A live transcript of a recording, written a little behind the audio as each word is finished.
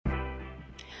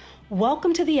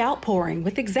Welcome to The Outpouring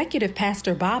with Executive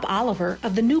Pastor Bob Oliver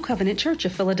of the New Covenant Church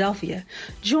of Philadelphia.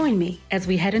 Join me as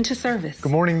we head into service.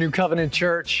 Good morning, New Covenant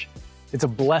Church. It's a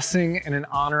blessing and an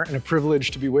honor and a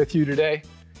privilege to be with you today.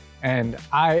 And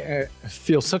I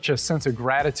feel such a sense of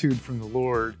gratitude from the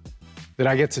Lord that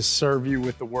I get to serve you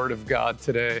with the Word of God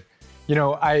today. You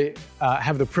know, I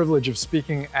have the privilege of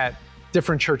speaking at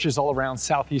different churches all around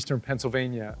southeastern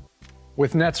Pennsylvania.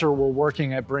 With Netzer, we're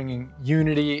working at bringing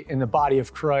unity in the body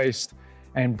of Christ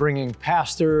and bringing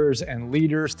pastors and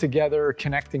leaders together,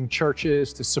 connecting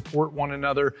churches to support one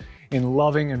another in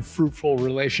loving and fruitful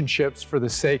relationships for the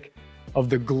sake of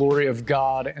the glory of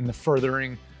God and the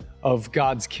furthering of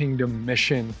God's kingdom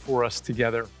mission for us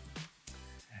together.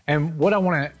 And what I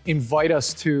want to invite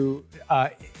us to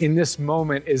in this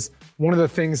moment is one of the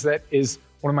things that is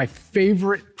one of my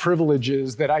favorite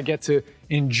privileges that I get to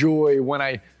enjoy when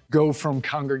I go from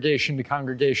congregation to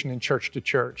congregation and church to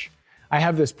church. I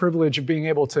have this privilege of being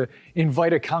able to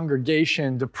invite a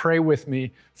congregation to pray with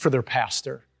me for their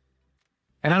pastor.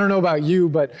 And I don't know about you,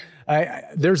 but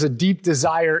there's a deep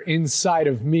desire inside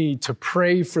of me to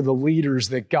pray for the leaders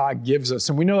that God gives us.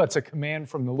 And we know that's a command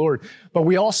from the Lord, but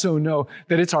we also know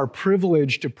that it's our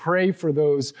privilege to pray for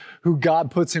those who God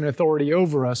puts in authority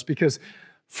over us, because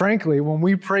frankly, when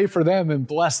we pray for them and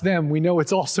bless them, we know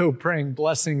it's also praying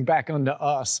blessing back unto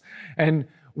us. And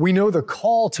we know the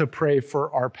call to pray for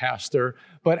our pastor,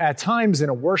 but at times in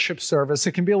a worship service,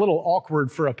 it can be a little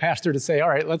awkward for a pastor to say, all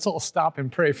right, let's all stop and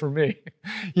pray for me.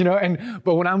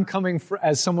 But when I'm coming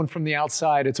as someone from the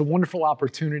outside, it's a wonderful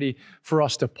opportunity for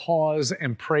us to pause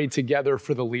and pray together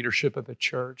for the leadership of the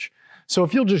church. So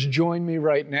if you'll just join me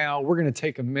right now, we're going to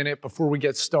take a minute before we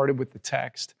get started with the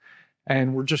text.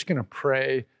 And we're just going to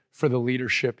pray for the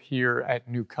leadership here at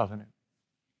New Covenant.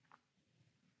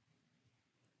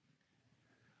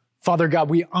 Father God,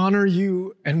 we honor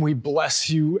you and we bless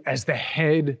you as the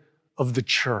head of the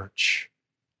church.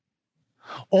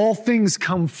 All things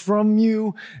come from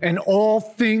you and all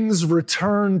things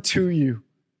return to you.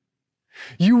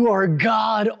 You are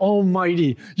God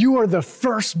Almighty. You are the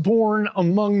firstborn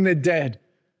among the dead.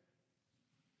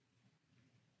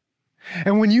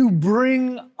 And when you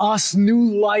bring us new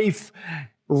life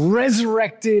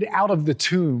resurrected out of the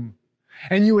tomb,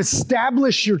 and you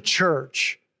establish your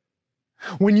church,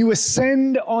 when you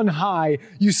ascend on high,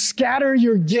 you scatter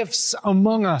your gifts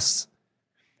among us,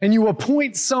 and you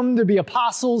appoint some to be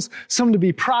apostles, some to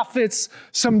be prophets,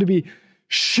 some to be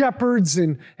shepherds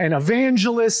and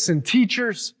evangelists and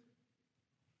teachers.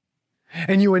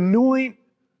 And you anoint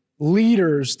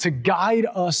leaders to guide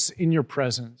us in your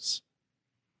presence.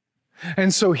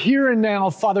 And so here and now,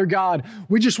 Father God,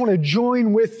 we just want to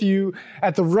join with you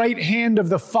at the right hand of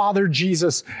the Father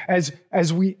Jesus as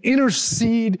we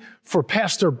intercede for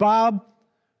Pastor Bob,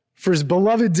 for his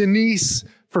beloved Denise,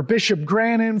 for Bishop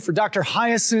Grannon, for Dr.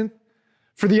 Hyacinth,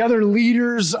 for the other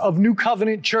leaders of New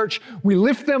Covenant Church. We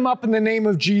lift them up in the name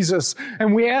of Jesus,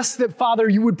 and we ask that, Father,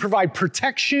 you would provide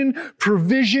protection,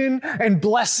 provision, and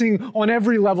blessing on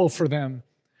every level for them.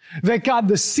 That, God,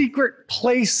 the secret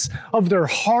place of their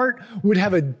heart would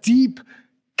have a deep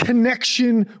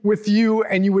connection with you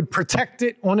and you would protect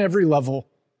it on every level.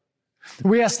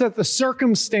 We ask that the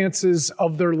circumstances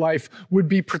of their life would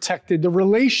be protected, the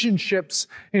relationships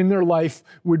in their life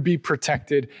would be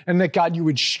protected, and that, God, you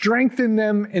would strengthen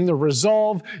them in the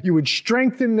resolve, you would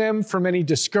strengthen them from any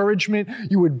discouragement,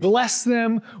 you would bless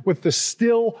them with the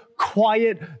still,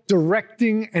 quiet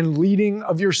directing and leading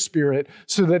of your Spirit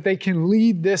so that they can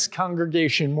lead this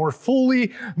congregation more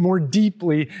fully, more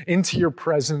deeply into your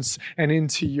presence and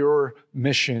into your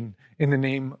mission. In the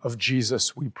name of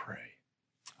Jesus, we pray.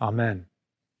 Amen.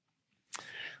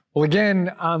 Well,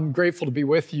 again, I'm grateful to be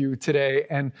with you today,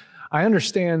 and I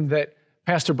understand that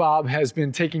Pastor Bob has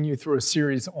been taking you through a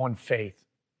series on faith.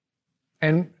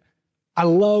 And I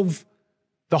love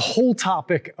the whole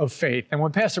topic of faith. And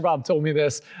when Pastor Bob told me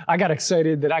this, I got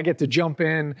excited that I get to jump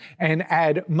in and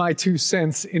add my 2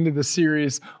 cents into the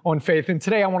series on faith. And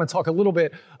today I want to talk a little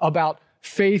bit about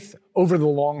faith over the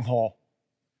long haul,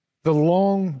 the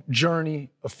long journey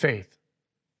of faith.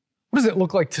 What does it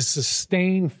look like to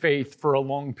sustain faith for a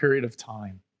long period of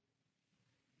time?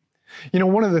 You know,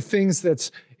 one of the things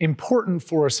that's important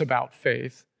for us about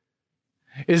faith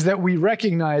is that we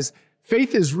recognize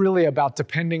faith is really about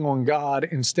depending on God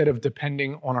instead of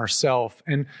depending on ourselves.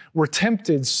 And we're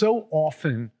tempted so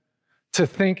often to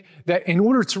think that in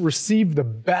order to receive the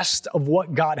best of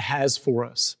what God has for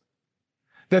us,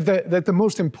 that the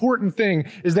most important thing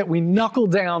is that we knuckle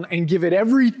down and give it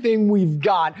everything we've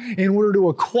got in order to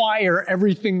acquire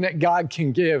everything that God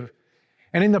can give.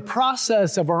 And in the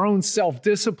process of our own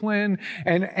self-discipline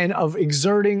and of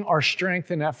exerting our strength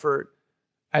and effort,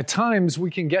 at times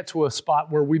we can get to a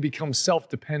spot where we become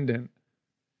self-dependent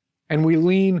and we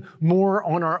lean more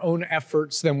on our own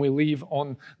efforts than we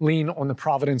lean on the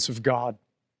providence of God.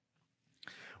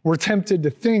 We're tempted to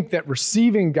think that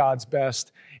receiving God's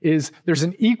best there's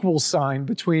an equal sign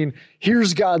between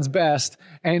here's God's best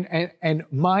and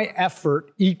my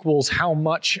effort equals how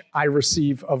much I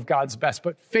receive of God's best.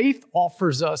 But faith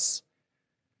offers us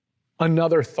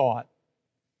another thought,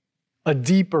 a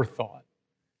deeper thought.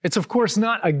 It's of course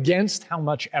not against how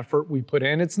much effort we put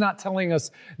in. It's not telling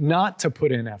us not to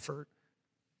put in effort.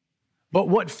 But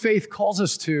what faith calls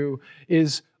us to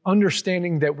is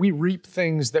understanding that we reap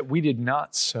things that we did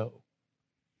not sow,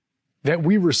 that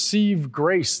we receive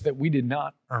grace that we did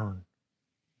not earn.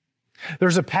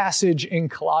 There's a passage in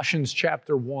Colossians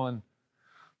chapter 1.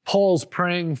 Paul's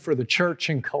praying for the church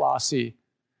in Colossae,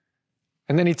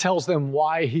 and then he tells them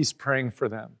why he's praying for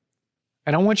them.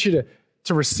 And I want you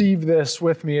to receive this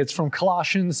with me. It's from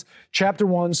Colossians chapter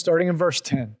 1, starting in verse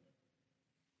 10.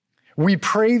 We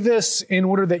pray this in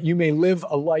order that you may live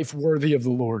a life worthy of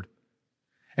the Lord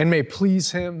and may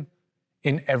please him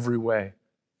in every way.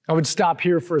 I would stop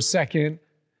here for a second,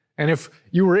 and if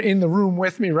you were in the room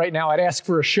with me right now, I'd ask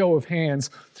for a show of hands.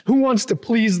 Who wants to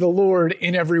please the Lord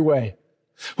in every way?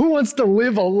 Who wants to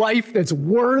live a life that's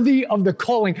worthy of the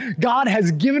calling? God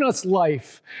has given us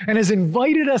life and has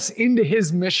invited us into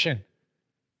his mission.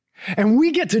 And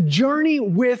we get to journey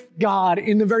with God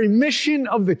in the very mission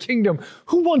of the kingdom.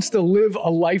 Who wants to live a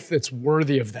life that's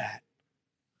worthy of that?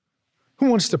 Who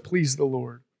wants to please the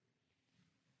Lord?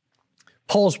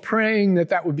 Paul's praying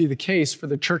that would be the case for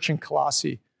the church in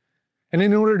Colossae. And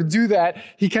in order to do that,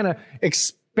 he kind of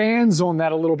expands on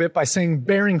that a little bit by saying,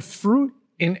 bearing fruit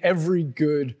in every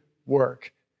good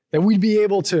work. That we'd be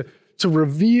able to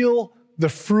reveal the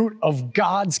fruit of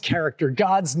God's character,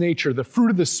 God's nature, the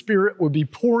fruit of the Spirit would be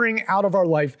pouring out of our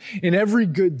life in every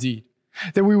good deed.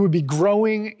 That we would be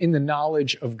growing in the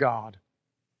knowledge of God.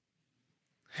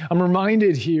 I'm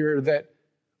reminded here that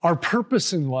our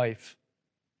purpose in life,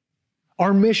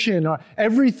 our mission,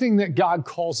 everything that God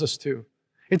calls us to,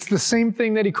 it's the same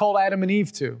thing that he called Adam and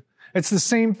Eve to. It's the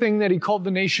same thing that he called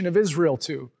the nation of Israel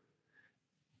to.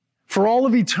 For all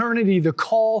of eternity, the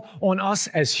call on us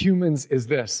as humans is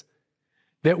this,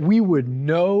 that we would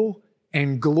know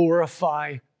and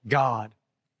glorify God,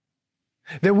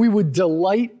 that we would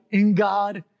delight in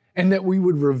God, and that we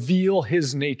would reveal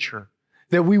his nature,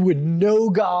 that we would know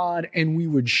God and we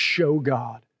would show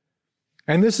God.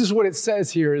 And this is what it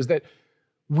says here, is that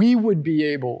we would be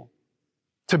able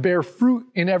to bear fruit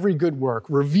in every good work,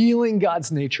 revealing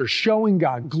God's nature, showing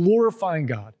God, glorifying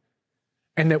God,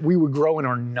 and that we would grow in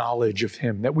our knowledge of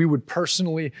him, that we would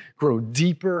personally grow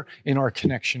deeper in our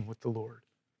connection with the Lord.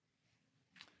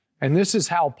 And this is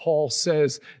how Paul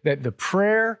says that the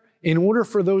prayer, in order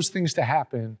for those things to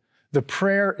happen, the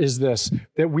prayer is this,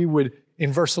 that we would,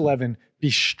 in verse 11, be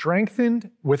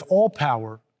strengthened with all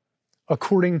power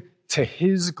according to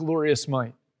his glorious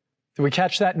might. Did we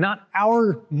catch that? Not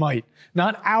our might,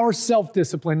 not our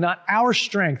self-discipline, not our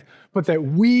strength, but that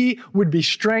we would be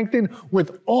strengthened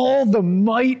with all the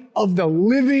might of the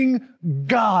living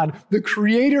God, the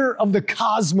creator of the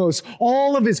cosmos.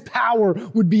 All of his power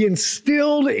would be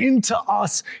instilled into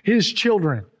us, his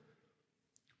children.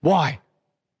 Why?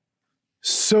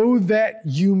 So that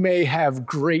you may have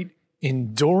great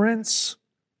endurance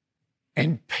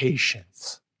and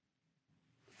patience.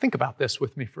 Think about this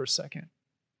with me for a second.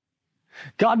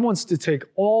 God wants to take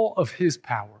all of his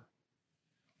power,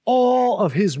 all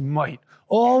of his might,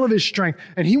 all of his strength,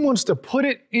 and he wants to put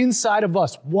it inside of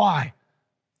us. Why?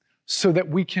 So that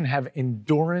we can have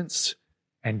endurance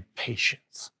and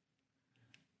patience.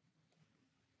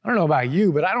 I don't know about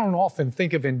you, but I don't often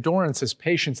think of endurance as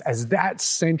patience as that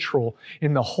central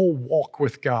in the whole walk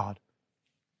with God.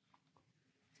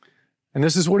 And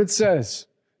this is what it says,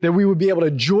 that we would be able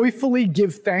to joyfully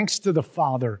give thanks to the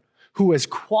Father who has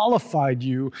qualified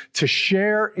you to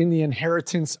share in the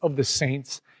inheritance of the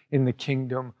saints in the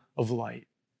kingdom of light.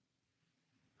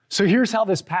 So here's how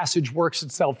this passage works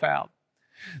itself out.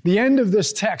 The end of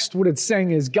this text, what it's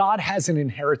saying is God has an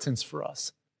inheritance for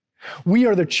us. We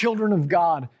are the children of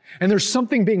God, and there's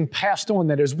something being passed on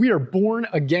that as we are born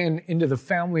again into the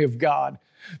family of God,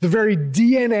 The very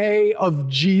DNA of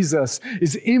Jesus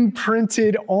is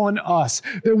imprinted on us,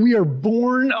 that we are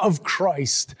born of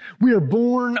Christ. We are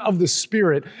born of the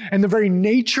Spirit, and the very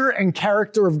nature and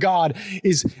character of God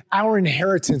is our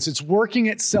inheritance. It's working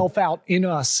itself out in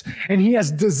us, and He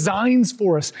has designs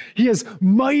for us. He has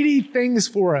mighty things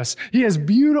for us. He has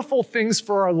beautiful things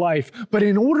for our life. But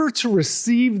in order to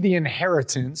receive the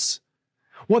inheritance,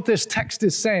 what this text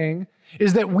is saying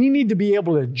is that we need to be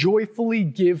able to joyfully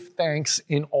give thanks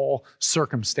in all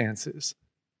circumstances.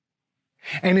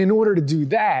 And in order to do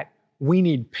that, we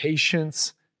need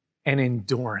patience and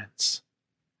endurance.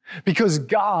 Because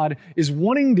God is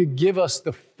wanting to give us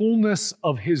the fullness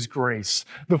of His grace,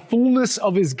 the fullness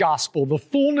of His gospel, the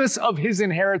fullness of His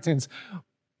inheritance.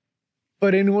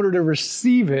 But in order to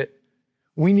receive it,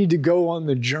 we need to go on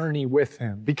the journey with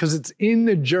Him, because it's in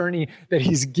the journey that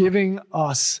He's giving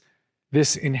us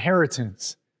this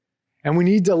inheritance. And we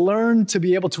need to learn to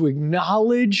be able to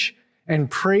acknowledge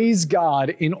and praise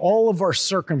God in all of our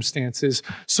circumstances,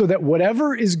 so that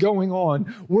whatever is going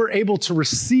on, we're able to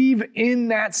receive in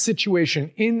that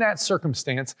situation, in that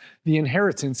circumstance, the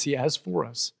inheritance He has for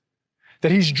us.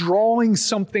 That He's drawing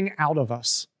something out of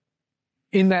us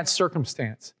in that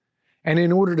circumstance. And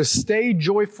in order to stay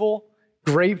joyful,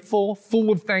 grateful,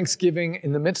 full of thanksgiving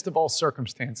in the midst of all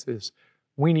circumstances,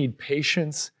 we need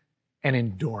patience and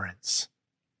endurance.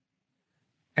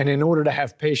 And in order to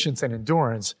have patience and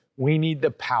endurance, we need the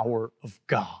power of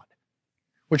God.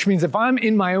 Which means if I'm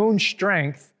in my own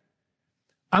strength,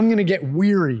 I'm going to get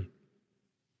weary.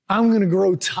 I'm going to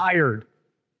grow tired.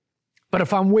 But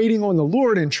if I'm waiting on the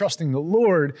Lord and trusting the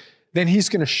Lord, then He's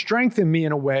going to strengthen me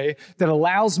in a way that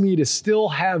allows me to still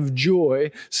have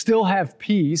joy, still have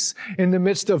peace in the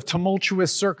midst of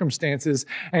tumultuous circumstances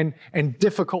and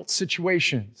difficult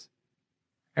situations.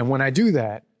 And when I do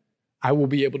that, I will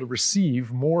be able to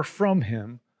receive more from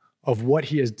Him of what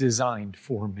He has designed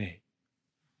for me.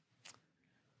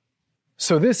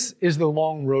 So this is the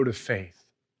long road of faith.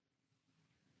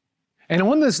 And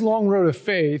on this long road of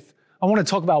faith, I want to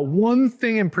talk about one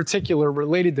thing in particular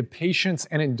related to patience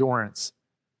and endurance.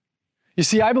 You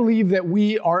see, I believe that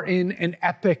we are in an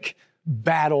epic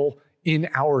battle in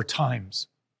our times.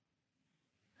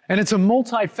 And it's a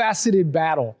multifaceted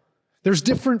battle. There's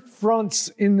different fronts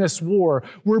in this war.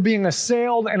 We're being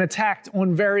assailed and attacked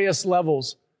on various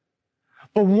levels.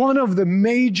 But one of the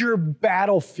major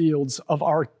battlefields of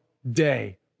our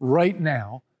day right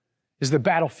now is the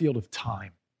battlefield of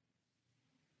time.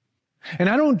 And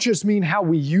I don't just mean how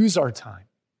we use our time.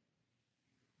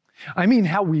 I mean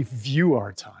how we view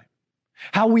our time,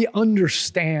 how we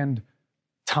understand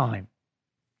time.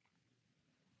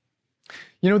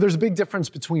 You know, there's a big difference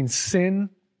between sin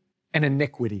and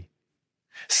iniquity.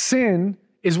 Sin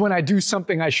is when I do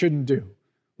something I shouldn't do,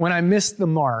 when I miss the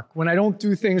mark, when I don't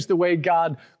do things the way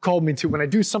God called me to, when I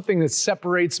do something that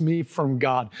separates me from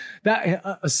God.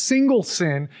 A single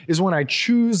sin is when I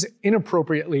choose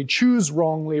inappropriately, choose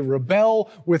wrongly, rebel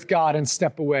with God, and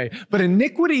step away. But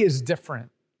iniquity is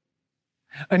different.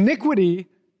 Iniquity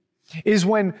is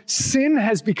when sin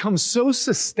has become so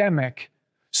systemic,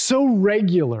 so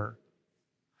regular,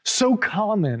 so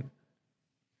common,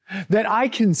 that I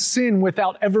can sin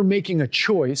without ever making a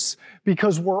choice,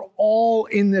 because we're all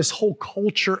in this whole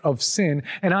culture of sin,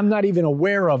 and I'm not even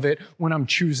aware of it when I'm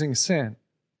choosing sin.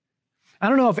 I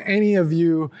don't know if any of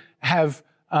you have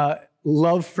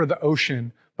love for the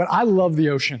ocean, but I love the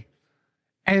ocean.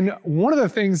 And one of the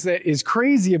things that is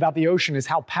crazy about the ocean is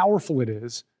how powerful it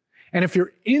is. And if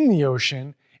you're in the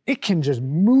ocean, it can just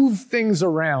move things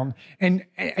around, and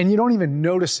you don't even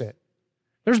notice it.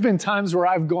 There's been times where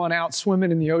I've gone out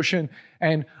swimming in the ocean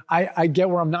and I get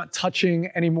where I'm not touching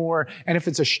anymore. And if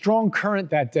it's a strong current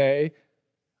that day,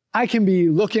 I can be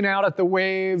looking out at the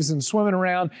waves and swimming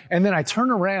around. And then I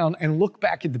turn around and look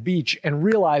back at the beach and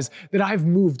realize that I've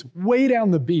moved way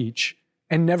down the beach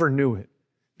and never knew it,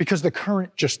 because the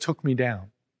current just took me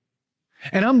down.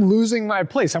 And I'm losing my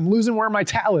place. I'm losing where my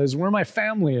towel is, where my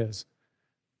family is,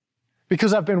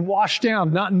 because I've been washed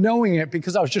down, not knowing it,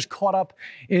 because I was just caught up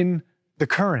in the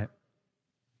current.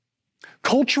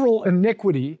 Cultural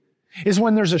iniquity is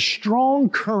when there's a strong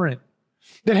current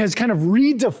that has kind of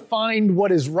redefined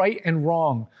what is right and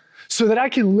wrong, so that I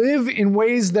can live in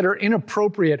ways that are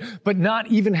inappropriate, but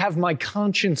not even have my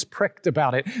conscience pricked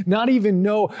about it, not even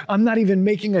know, I'm not even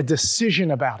making a decision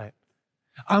about it.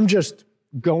 I'm just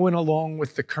going along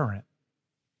with the current.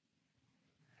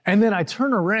 And then I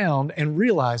turn around and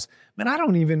realize, man, I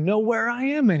don't even know where I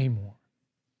am anymore.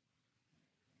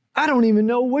 I don't even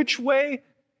know which way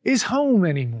is home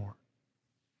anymore,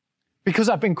 because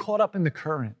I've been caught up in the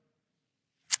current.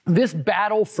 This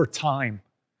battle for time,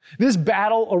 This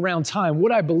battle around time,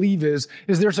 what I believe is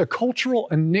there's a cultural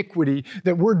iniquity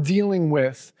that we're dealing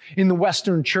with in the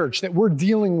Western church, that we're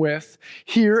dealing with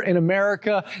here in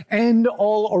America and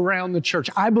all around the church.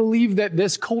 I believe that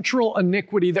this cultural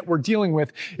iniquity that we're dealing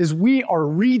with is we are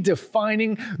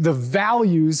redefining the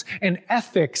values and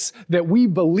ethics that we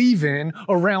believe in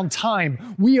around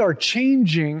time. We are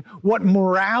changing what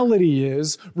morality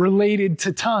is related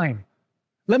to time.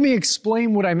 Let me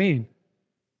explain what I mean.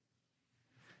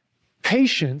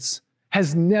 Patience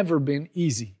has never been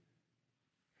easy.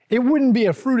 It wouldn't be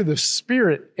a fruit of the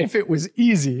Spirit if it was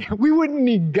easy. We wouldn't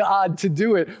need God to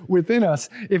do it within us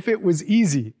if it was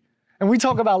easy. And we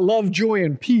talk about love, joy,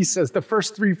 and peace as the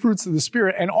first three fruits of the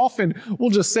Spirit. And often we'll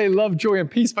just say love, joy, and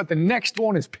peace, but the next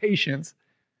one is patience.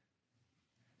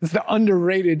 It's the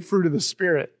underrated fruit of the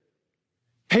Spirit.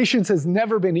 Patience has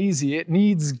never been easy. It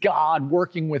needs God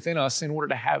working within us in order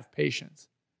to have patience.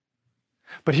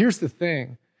 But here's the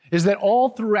thing, is that all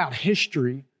throughout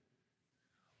history,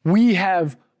 we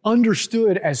have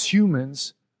understood as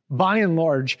humans, by and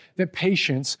large, that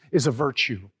patience is a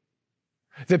virtue,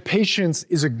 that patience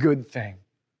is a good thing.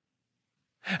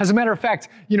 As a matter of fact,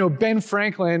 Ben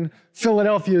Franklin,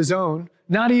 Philadelphia's own,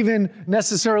 not even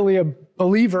necessarily a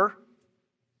believer,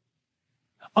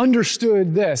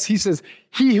 understood this. He says,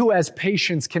 he who has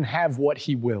patience can have what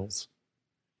he wills.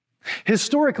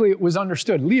 Historically, it was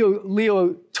understood.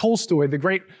 Leo Tolstoy, the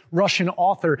great Russian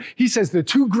author, he says the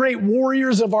two great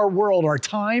warriors of our world are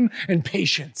time and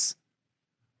patience.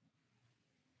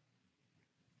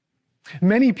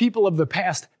 Many people of the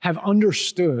past have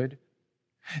understood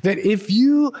that if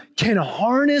you can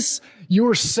harness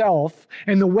yourself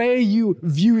and the way you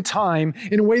view time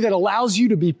in a way that allows you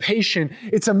to be patient,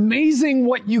 it's amazing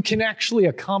what you can actually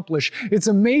accomplish. It's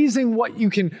amazing what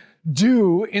you can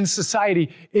do in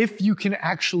society if you can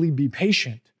actually be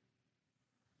patient.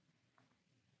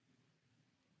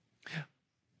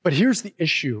 But here's the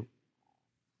issue,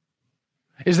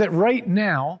 is that right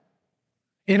now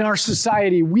in our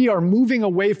society, we are moving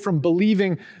away from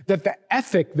believing that the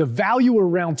ethic, the value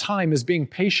around time is being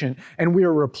patient, and we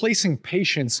are replacing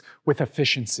patience with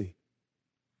efficiency.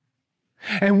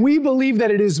 And we believe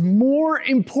that it is more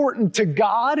important to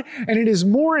God and it is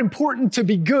more important to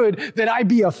be good that I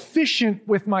be efficient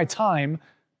with my time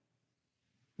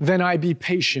than I be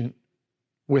patient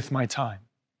with my time.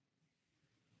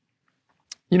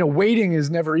 Waiting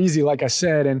is never easy, like I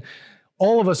said, and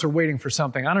all of us are waiting for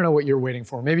something. I don't know what you're waiting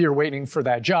for. Maybe you're waiting for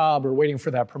that job or waiting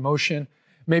for that promotion.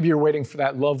 Maybe you're waiting for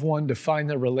that loved one to find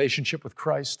their relationship with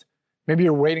Christ. Maybe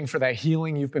you're waiting for that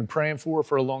healing you've been praying for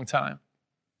a long time.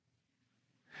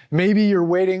 Maybe you're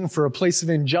waiting for a place of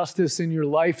injustice in your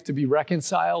life to be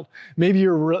reconciled. Maybe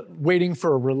you're waiting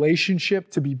for a relationship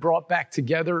to be brought back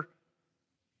together.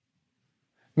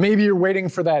 Maybe you're waiting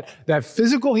for that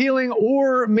physical healing,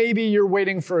 or maybe you're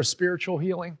waiting for a spiritual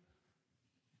healing.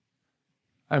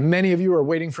 And many of you are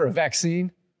waiting for a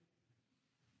vaccine.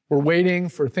 We're waiting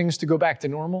for things to go back to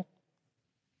normal.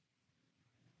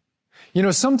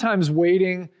 Sometimes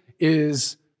waiting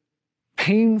is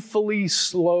painfully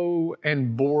slow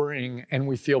and boring, and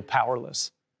we feel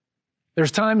powerless.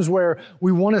 There's times where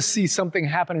we want to see something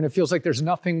happen and it feels like there's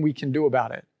nothing we can do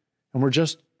about it. And we're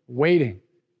just waiting.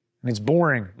 And it's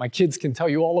boring. My kids can tell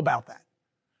you all about that.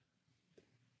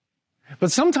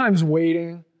 But sometimes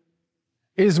waiting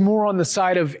is more on the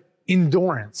side of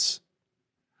endurance.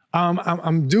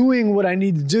 I'm doing what I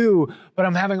need to do, but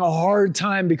I'm having a hard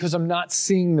time because I'm not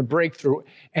seeing the breakthrough.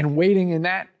 And waiting in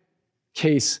that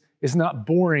case is not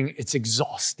boring, it's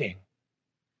exhausting.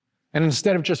 And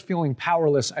instead of just feeling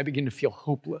powerless, I begin to feel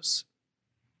hopeless.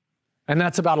 And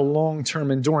that's about a long-term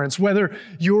endurance. Whether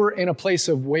you're in a place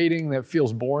of waiting that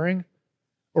feels boring,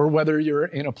 or whether you're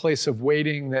in a place of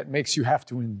waiting that makes you have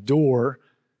to endure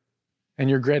and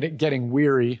you're getting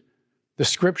weary, the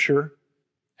Scripture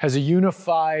has a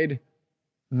unified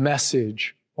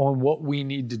message on what we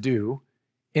need to do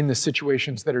in the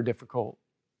situations that are difficult.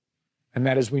 And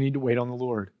that is, we need to wait on the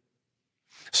Lord.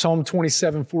 Psalm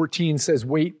 27:14 says,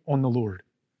 wait on the Lord.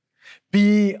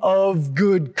 Be of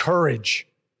good courage.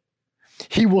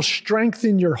 He will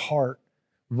strengthen your heart.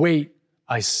 Wait,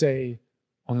 I say,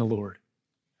 on the Lord.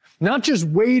 Not just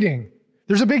waiting.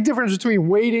 There's a big difference between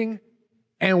waiting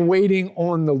and waiting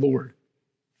on the Lord.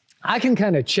 I can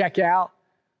kind of check out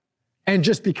and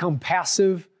just become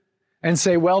passive and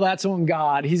say, well, that's on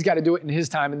God. He's got to do it in His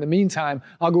time. In the meantime,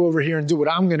 I'll go over here and do what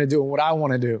I'm going to do and what I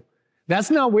want to do. That's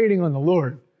not waiting on the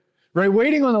Lord. right?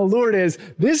 Waiting on the Lord is,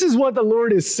 this is what the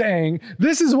Lord is saying.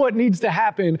 This is what needs to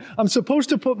happen. I'm supposed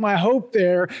to put my hope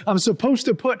there. I'm supposed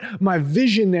to put my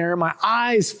vision there, my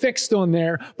eyes fixed on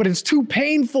there, but it's too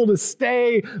painful to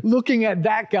stay looking at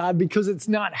that, God, because it's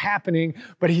not happening.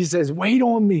 But he says, wait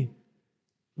on me.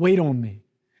 Wait on me.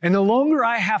 And the longer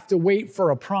I have to wait for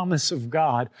a promise of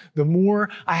God, the more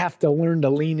I have to learn to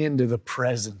lean into the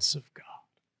presence of God.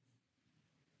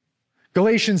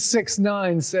 Galatians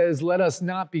 6:9 says, let us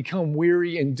not become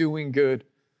weary in doing good.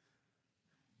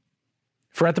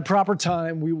 For at the proper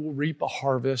time, we will reap a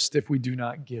harvest if we do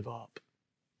not give up.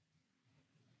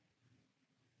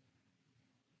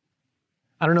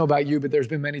 I don't know about you, but there's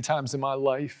been many times in my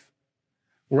life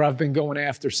where I've been going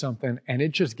after something and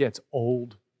it just gets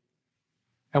old.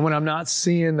 And when I'm not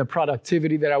seeing the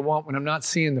productivity that I want, when I'm not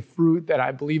seeing the fruit that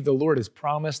I believe the Lord has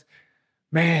promised,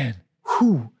 man,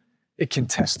 it can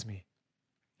test me.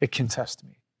 It can test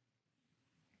me.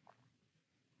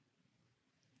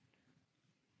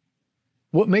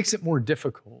 What makes it more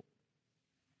difficult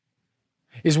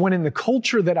is when in the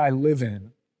culture that I live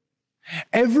in,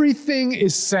 everything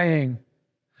is saying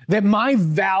that my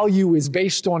value is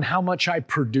based on how much I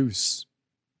produce.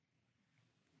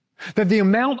 That the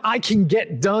amount I can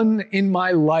get done in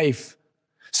my life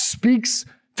speaks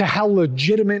to how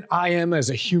legitimate I am as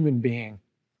a human being.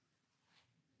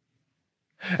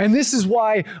 And this is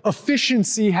why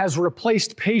efficiency has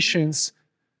replaced patience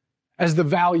as the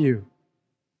value.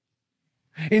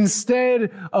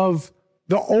 Instead of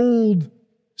the old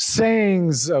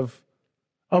sayings of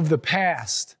the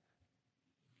past,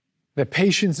 that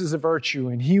patience is a virtue,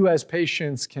 and he who has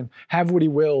patience can have what he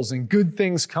wills, and good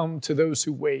things come to those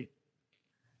who wait.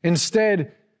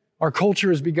 Instead, our culture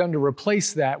has begun to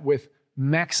replace that with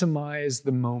maximize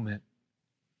the moment.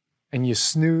 And you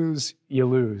snooze, you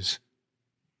lose.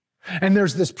 And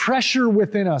there's this pressure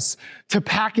within us to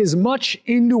pack as much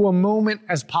into a moment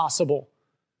as possible.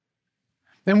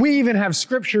 And we even have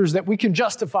scriptures that we can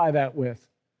justify that with.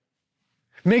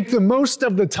 Make the most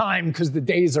of the time because the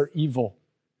days are evil.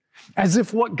 As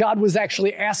if what God was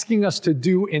actually asking us to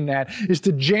do in that is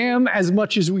to jam as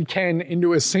much as we can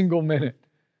into a single minute.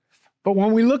 But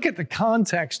when we look at the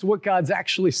context, what God's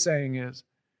actually saying is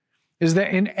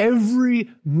that in every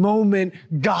moment,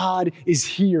 God is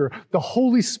here. The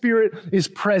Holy Spirit is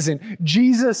present.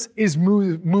 Jesus is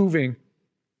moving.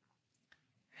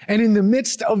 And in the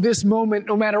midst of this moment,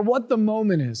 no matter what the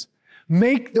moment is,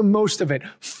 make the most of it.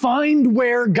 Find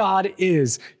where God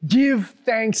is. Give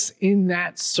thanks in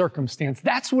that circumstance.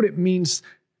 That's what it means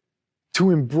to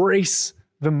embrace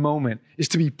the moment, is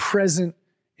to be present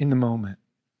in the moment.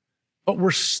 But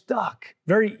we're stuck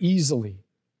very easily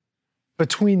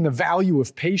between the value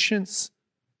of patience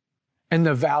and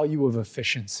the value of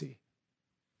efficiency.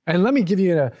 And let me give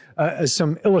you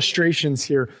some illustrations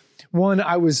here. One,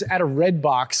 I was at a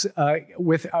Redbox I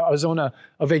was on a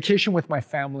vacation with my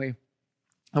family,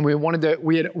 and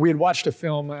we had watched a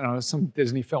film, I don't know, some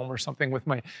Disney film or something with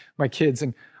my kids,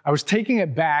 and I was taking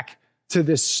it back to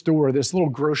this store, this little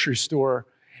grocery store,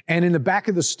 and in the back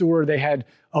of the store they had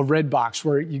a Redbox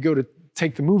where you go to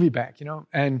take the movie back,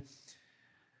 and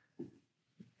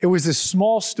it was this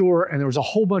small store, and there was a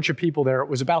whole bunch of people there. It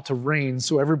was about to rain,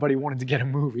 so everybody wanted to get a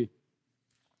movie.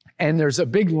 And there's a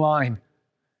big line,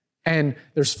 and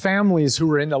there's families who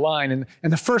were in the line,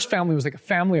 and the first family was like a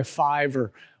family of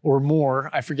 5 or more.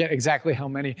 I forget exactly how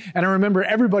many. And I remember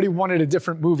everybody wanted a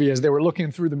different movie as they were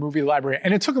looking through the movie library,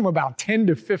 and it took them about 10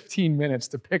 to 15 minutes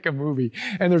to pick a movie,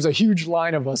 and there's a huge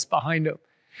line of us behind them.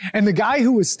 And the guy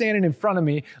who was standing in front of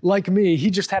me, like me, he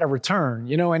just had a return,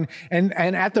 and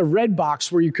at the Redbox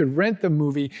where you could rent the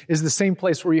movie is the same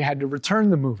place where you had to return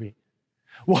the movie.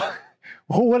 Well,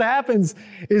 what happens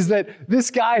is that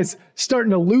this guy's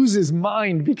starting to lose his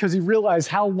mind because he realized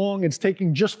how long it's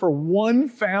taking just for one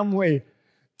family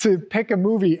to pick a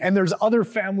movie, and there's other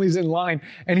families in line,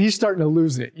 and he's starting to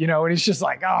lose it, and he's just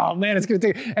like, oh man, it's going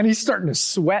to take, and he's starting to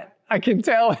sweat. I can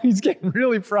tell he's getting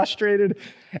really frustrated.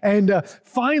 And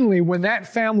finally, when that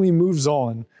family moves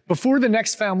on, before the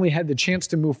next family had the chance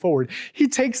to move forward, he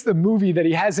takes the movie that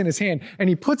he has in his hand and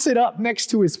he puts it up next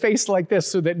to his face like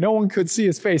this so that no one could see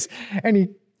his face. And he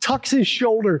tucks his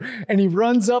shoulder and he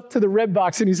runs up to the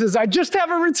Redbox and he says, I just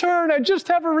have a return. I just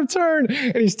have a return.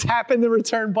 And he's tapping the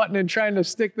return button and trying to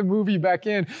stick the movie back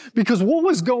in, because what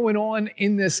was going on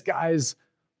in this guy's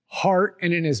heart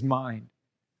and in his mind,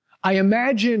 I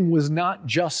imagine, was not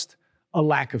just a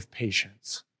lack of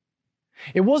patience.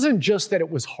 It wasn't just that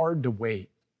it was hard to wait.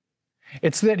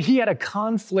 It's that he had a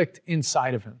conflict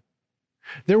inside of him.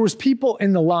 There was people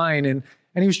in the line, and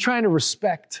he was trying to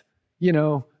respect,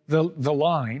 the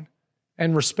line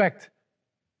and respect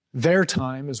their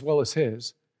time as well as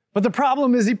his. But the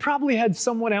problem is he probably had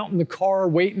someone out in the car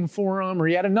waiting for him, or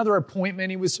he had another appointment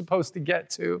he was supposed to get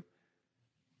to.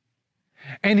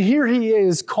 And here he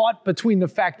is caught between the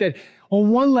fact that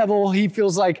on one level he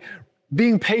feels like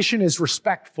being patient is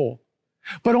respectful,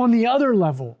 but on the other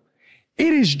level,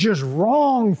 it is just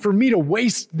wrong for me to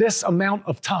waste this amount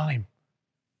of time.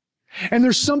 And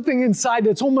there's something inside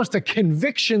that's almost a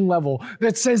conviction level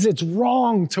that says it's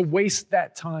wrong to waste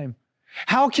that time.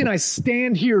 How can I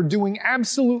stand here doing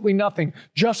absolutely nothing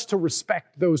just to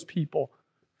respect those people?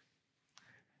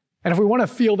 And if we want to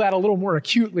feel that a little more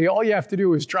acutely, all you have to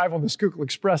do is drive on the Schuylkill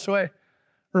Expressway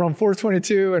or on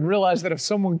 422 and realize that if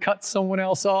someone cuts someone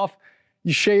else off,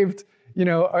 you shaved,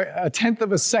 a tenth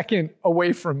of a second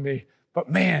away from me. But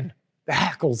man, the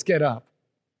hackles get up.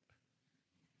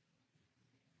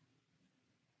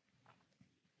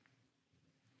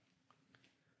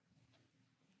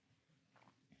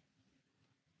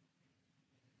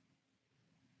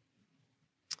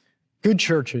 Good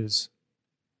churches,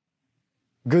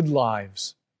 good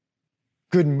lives,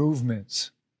 good movements,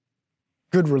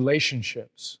 good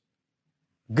relationships,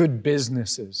 good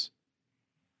businesses.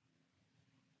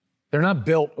 They're not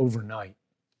built overnight.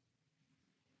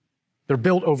 They're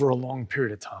built over a long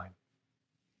period of time.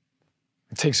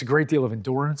 It takes a great deal of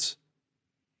endurance,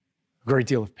 a great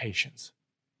deal of patience.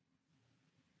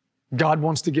 God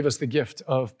wants to give us the gift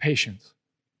of patience,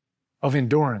 of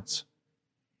endurance,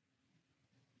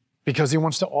 because he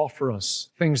wants to offer us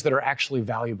things that are actually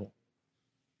valuable.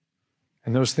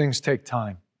 And those things take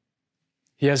time.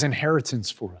 He has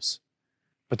inheritance for us,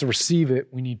 but to receive it,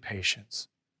 we need patience.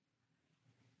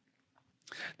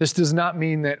 This does not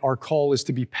mean that our call is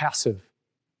to be passive.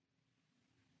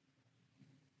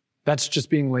 That's just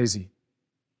being lazy.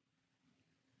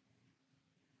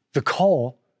 The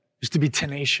call is to be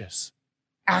tenacious,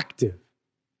 active.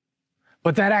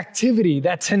 But that activity,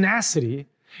 that tenacity,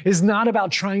 is not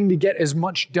about trying to get as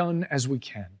much done as we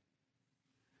can.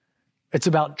 It's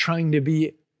about trying to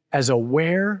be as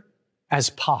aware as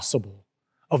possible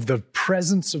of the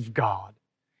presence of God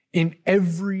in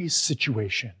every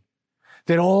situation.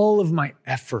 That all of my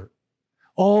effort,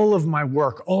 all of my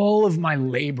work, all of my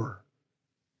labor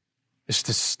is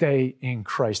to stay in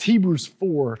Christ. Hebrews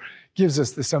 4 gives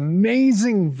us this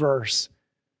amazing verse,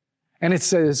 and it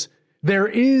says, there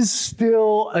is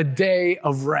still a day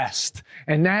of rest,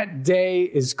 and that day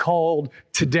is called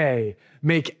today.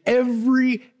 Make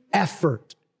every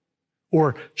effort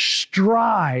or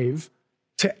strive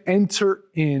to enter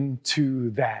into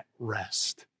that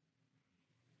rest.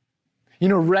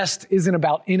 Rest isn't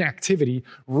about inactivity.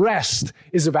 Rest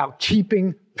is about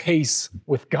keeping pace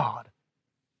with God.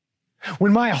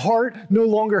 When my heart no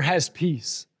longer has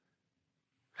peace,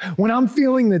 when I'm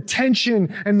feeling the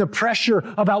tension and the pressure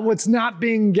about what's not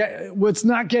getting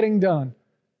done,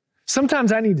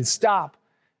 sometimes I need to stop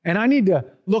and I need to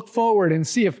look forward and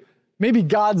see if maybe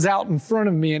God's out in front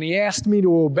of me and he asked me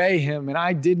to obey him and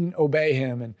I didn't obey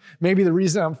him. And maybe the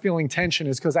reason I'm feeling tension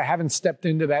is because I haven't stepped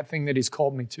into that thing that he's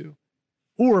called me to.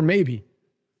 Or maybe,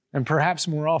 and perhaps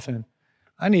more often,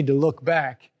 I need to look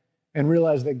back and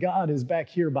realize that God is back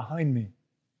here behind me.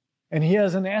 And he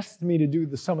hasn't asked me to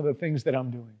do some of the things that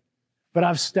I'm doing. But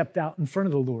I've stepped out in front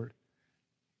of the Lord.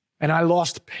 And I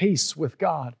lost pace with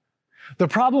God. The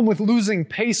problem with losing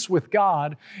pace with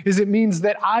God is it means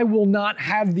that I will not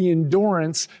have the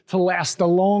endurance to last the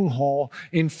long haul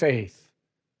in faith.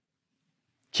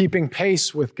 Keeping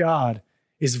pace with God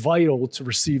is vital to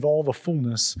receive all the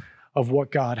fullness of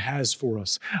what God has for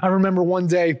us. I remember one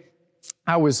day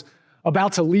I was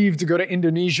about to leave to go to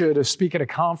Indonesia to speak at a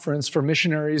conference for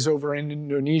missionaries over in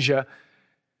Indonesia.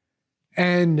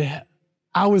 And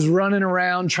I was running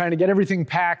around trying to get everything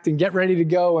packed and get ready to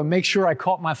go and make sure I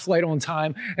caught my flight on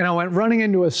time. And I went running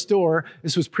into a store.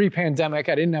 This was pre-pandemic.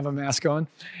 I didn't have a mask on.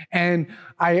 And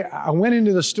I went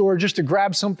into the store just to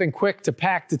grab something quick to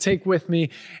pack, to take with me.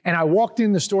 And I walked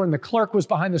in the store and the clerk was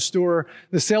behind the store.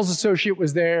 The sales associate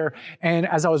was there. And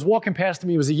as I was walking past him,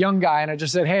 he was a young guy. And I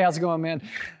just said, "Hey, how's it going, man?"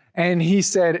 And he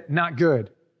said, "Not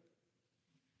good."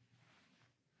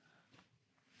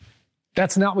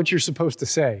 That's not what you're supposed to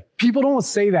say. People don't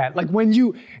say that. Like when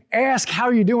you ask, "How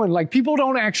are you doing?" Like people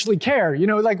don't actually care.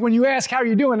 Like when you ask, "How are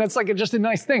you doing?" That's like just a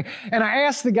nice thing. And I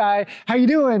asked the guy, "How you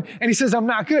doing?" And he says, "I'm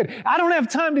not good." I don't have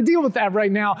time to deal with that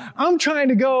right now. I'm trying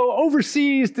to go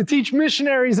overseas to teach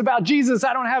missionaries about Jesus.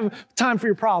 I don't have time for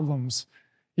your problems.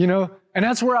 And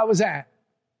that's where I was at.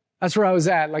 That's where I was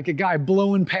at, like a guy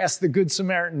blowing past the Good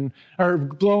Samaritan, or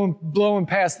blowing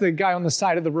past the guy on the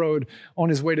side of the road on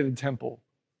his way to the temple.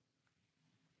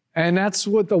 And that's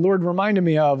what the Lord reminded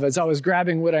me of as I was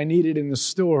grabbing what I needed in the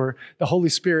store. The Holy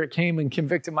Spirit came and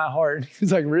convicted my heart.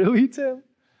 He's like, really, Tim?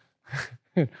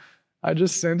 I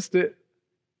just sensed it.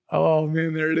 Oh,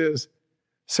 man, there it is.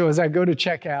 So as I go to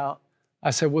check out,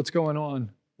 I said, what's going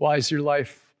on? Why is your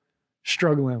life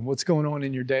struggling? What's going on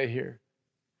in your day here?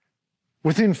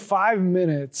 Within 5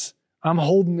 minutes, I'm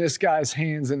holding this guy's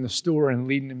hands in the store and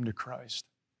leading him to Christ.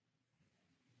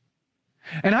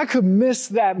 And I could miss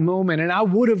that moment, and I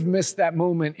would have missed that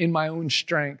moment in my own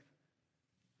strength.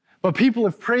 But people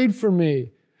have prayed for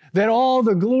me that all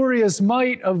the glorious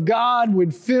might of God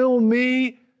would fill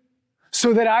me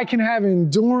so that I can have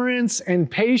endurance and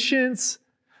patience,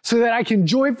 so that I can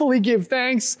joyfully give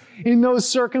thanks in those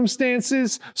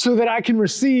circumstances, so that I can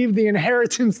receive the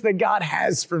inheritance that God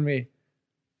has for me.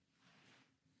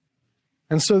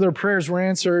 And so their prayers were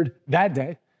answered that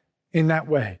day in that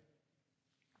way.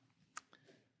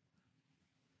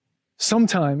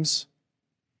 Sometimes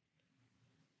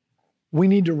we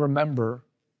need to remember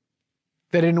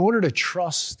that in order to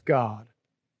trust God,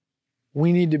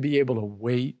 we need to be able to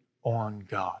wait on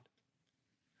God.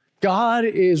 God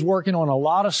is working on a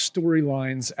lot of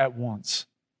storylines at once.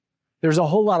 There's a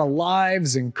whole lot of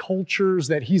lives and cultures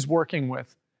that He's working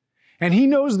with. And He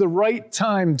knows the right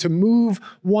time to move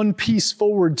one piece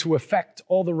forward to affect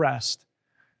all the rest.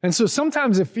 And so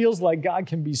sometimes it feels like God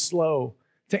can be slow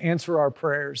to answer our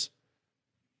prayers.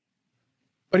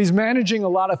 But He's managing a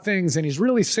lot of things, and He's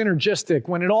really synergistic.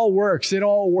 When it all works, it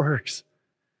all works.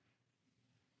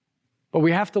 But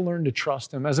we have to learn to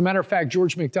trust Him. As a matter of fact,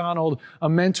 George MacDonald, a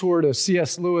mentor to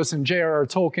C.S. Lewis and J.R.R.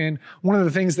 Tolkien, one of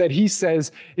the things that he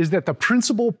says is that the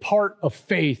principal part of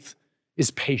faith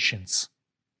is patience.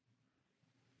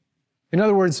 In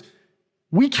other words,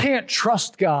 we can't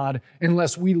trust God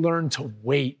unless we learn to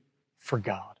wait for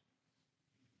God.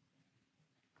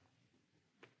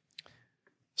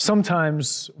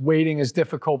 Sometimes waiting is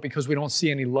difficult because we don't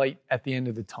see any light at the end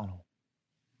of the tunnel.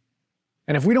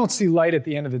 And if we don't see light at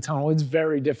the end of the tunnel, it's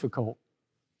very difficult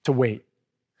to wait.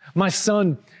 My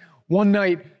son, one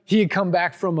night, he had come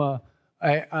back from a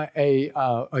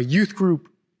youth group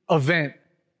event.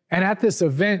 And at this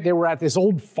event, they were at this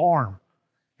old farm.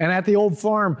 And at the old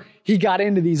farm, he got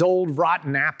into these old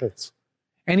rotten apples.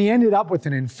 And he ended up with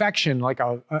an infection, like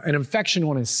an infection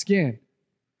on his skin.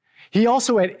 He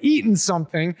also had eaten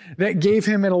something that gave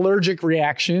him an allergic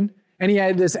reaction, and he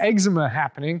had this eczema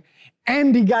happening,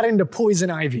 and he got into poison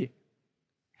ivy.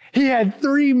 He had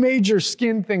 3 major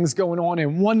skin things going on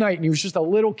in one night, and he was just a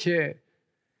little kid.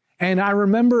 And I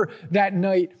remember that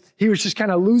night, he was just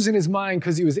kind of losing his mind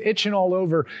because he was itching all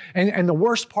over. And the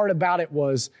worst part about it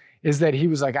is that he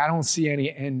was like, I don't see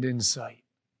any end in sight.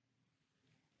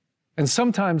 And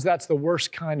sometimes that's the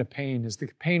worst kind of pain, is the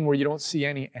pain where you don't see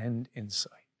any end in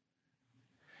sight.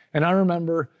 And I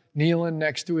remember kneeling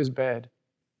next to his bed,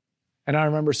 and I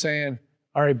remember saying,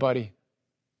 all right, buddy,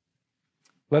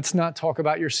 let's not talk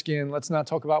about your skin. Let's not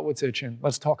talk about what's itching.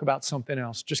 Let's talk about something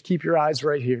else. Just keep your eyes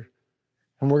right here,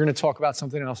 and we're going to talk about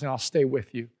something else, and I'll stay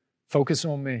with you. Focus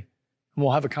on me, and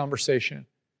we'll have a conversation.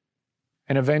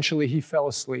 And eventually he fell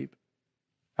asleep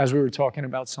as we were talking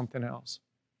about something else.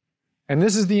 And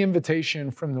this is the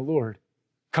invitation from the Lord.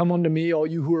 Come unto me, all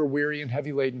you who are weary and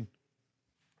heavy laden.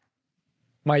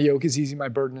 My yoke is easy, my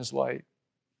burden is light.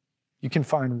 You can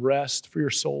find rest for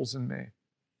your souls in me.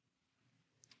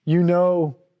 You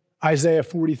know Isaiah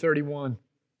 40:31.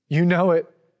 You know it.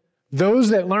 Those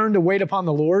that learn to wait upon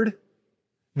the Lord,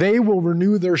 they will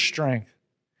renew their strength.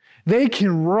 They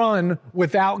can run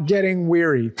without getting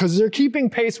weary because they're keeping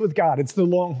pace with God. It's the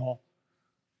long haul.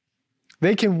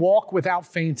 They can walk without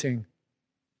fainting.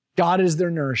 God is their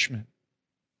nourishment.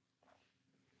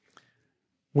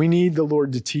 We need the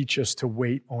Lord to teach us to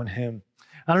wait on Him.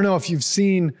 I don't know if you've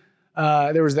seen,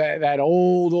 there was that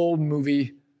old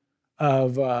movie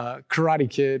of Karate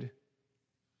Kid,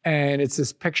 and it's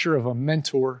this picture of a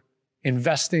mentor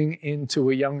investing into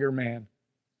a younger man.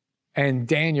 And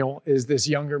Daniel is this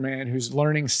younger man who's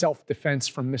learning self-defense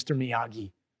from Mr.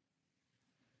 Miyagi.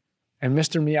 And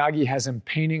Mr. Miyagi has him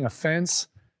painting a fence,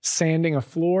 sanding a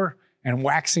floor, and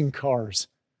waxing cars.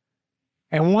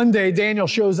 And one day, Daniel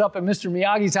shows up at Mr.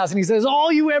 Miyagi's house and he says,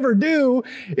 all you ever do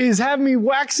is have me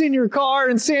waxing your car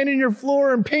and sanding your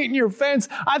floor and painting your fence.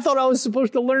 I thought I was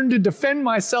supposed to learn to defend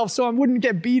myself so I wouldn't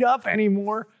get beat up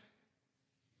anymore.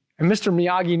 And Mr.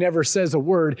 Miyagi never says a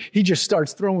word. He just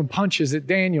starts throwing punches at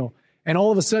Daniel. And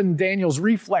all of a sudden, Daniel's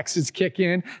reflexes kick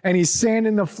in and he's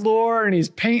sanding the floor and he's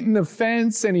painting the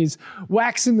fence and he's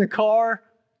waxing the car.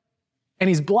 And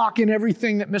he's blocking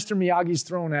everything that Mr. Miyagi's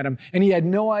throwing at him. And he had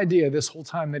no idea this whole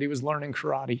time that he was learning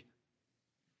karate.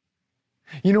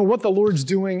 You know what the Lord's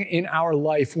doing in our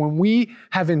life when we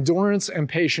have endurance and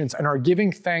patience and are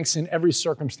giving thanks in every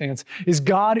circumstance is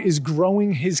God is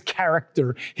growing his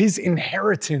character, his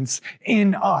inheritance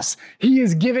in us. He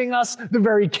is giving us the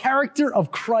very character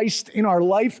of Christ in our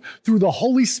life through the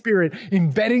Holy Spirit,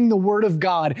 embedding the Word of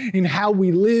God in how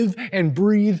we live and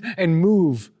breathe and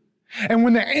move. And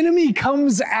when the enemy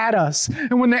comes at us,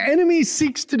 and when the enemy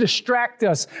seeks to distract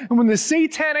us, and when the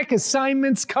satanic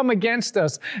assignments come against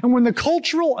us, and when the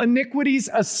cultural iniquities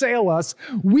assail us,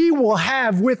 we will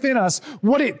have within us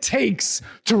what it takes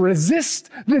to resist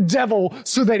the devil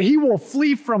so that he will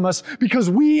flee from us because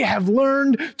we have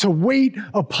learned to wait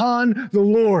upon the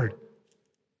Lord.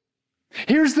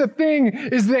 Here's the thing,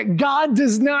 is that God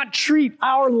does not treat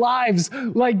our lives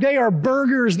like they are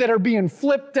burgers that are being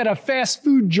flipped at a fast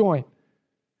food joint.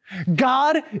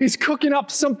 God is cooking up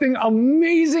something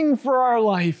amazing for our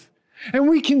life, and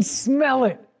we can smell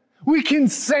it. We can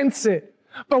sense it.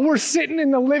 But we're sitting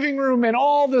in the living room and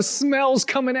all the smells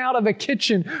coming out of the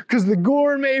kitchen because the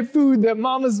gourmet food that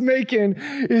Mama's making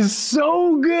is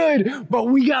so good, but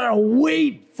we gotta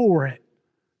wait for it.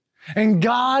 And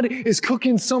God is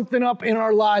cooking something up in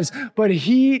our lives, but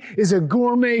he is a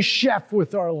gourmet chef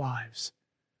with our lives.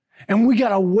 And we got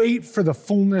to wait for the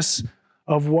fullness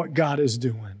of what God is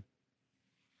doing.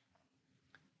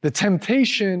 The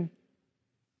temptation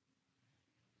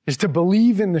is to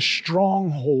believe in the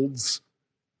strongholds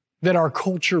that our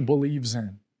culture believes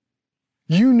in.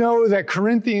 You know that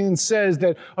Corinthians says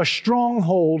that a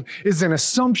stronghold is an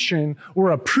assumption or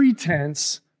a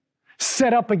pretense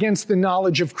set up against the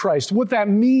knowledge of Christ. What that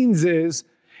means is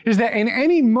that in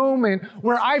any moment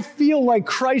where I feel like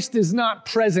Christ is not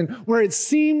present, where it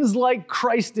seems like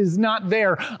Christ is not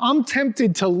there, I'm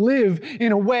tempted to live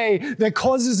in a way that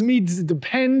causes me to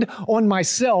depend on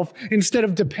myself instead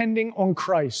of depending on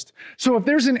Christ. So if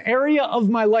there's an area of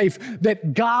my life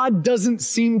that God doesn't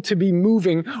seem to be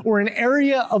moving, or an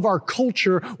area of our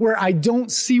culture where I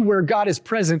don't see where God is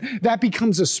present, that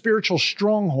becomes a spiritual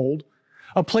stronghold,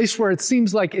 a place where it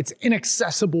seems like it's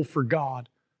inaccessible for God.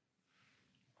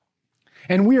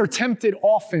 And we are tempted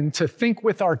often to think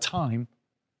with our time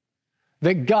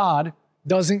that God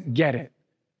doesn't get it.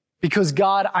 Because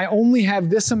God, I only have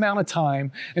this amount of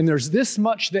time and there's this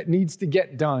much that needs to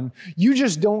get done. You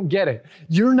just don't get it.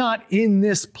 You're not in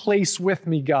this place with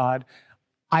me, God.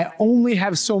 I only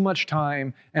have so much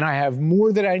time and I have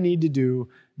more that I need to do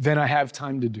than I have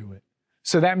time to do it.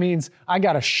 So that means I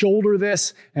got to shoulder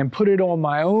this and put it on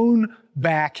my own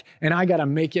back and I got to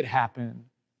make it happen.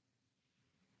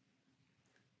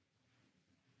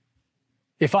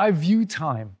 If I view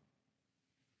time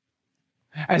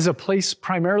as a place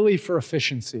primarily for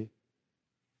efficiency,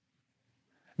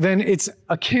 then it's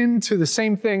akin to the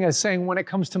same thing as saying when it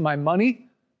comes to my money,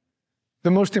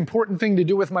 the most important thing to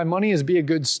do with my money is be a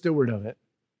good steward of it.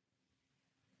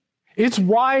 It's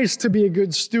wise to be a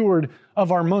good steward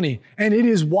of our money, and it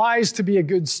is wise to be a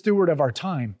good steward of our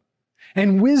time.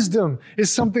 And wisdom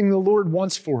is something the Lord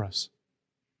wants for us.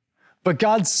 But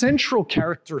God's central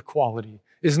character quality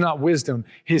is not wisdom.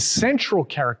 His central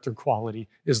character quality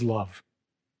is love.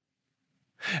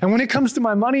 And when it comes to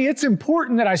my money, it's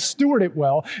important that I steward it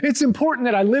well. It's important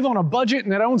that I live on a budget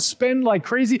and that I don't spend like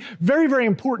crazy. Very, very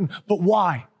important. But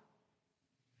why?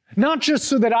 Not just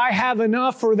so that I have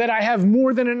enough or that I have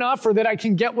more than enough or that I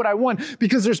can get what I want,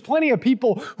 because there's plenty of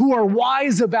people who are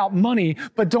wise about money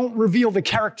but don't reveal the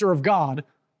character of God.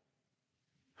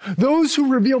 Those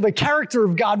who reveal the character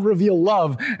of God reveal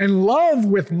love, and love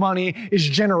with money is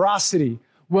generosity.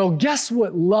 Well, guess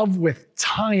what love with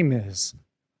time is?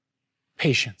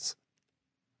 Patience.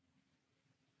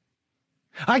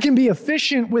 I can be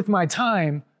efficient with my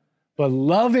time, but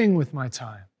loving with my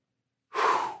time.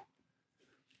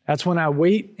 That's when I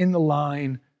wait in the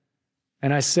line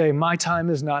and I say, my time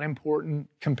is not important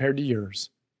compared to yours.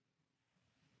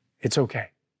 It's okay.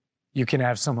 You can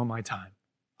have some of my time.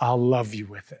 I'll love you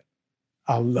with it.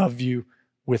 I'll love you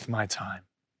with my time.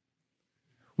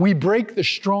 We break the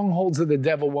strongholds of the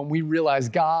devil when we realize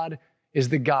God is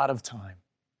the God of time.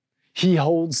 He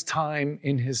holds time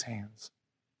in his hands.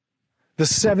 The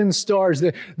 7 stars,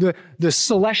 the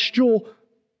celestial,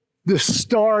 the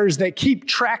stars that keep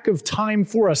track of time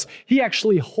for us, he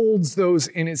actually holds those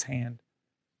in his hand.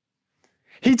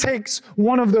 He takes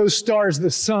one of those stars,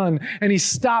 the sun, and he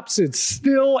stops it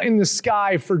still in the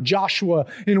sky for Joshua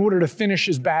in order to finish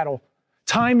his battle.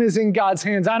 Time is in God's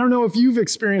hands. I don't know if you've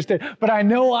experienced it, but I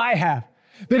know I have.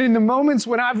 That in the moments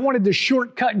when I've wanted to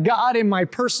shortcut God in my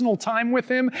personal time with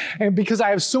him, and because I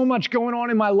have so much going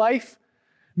on in my life,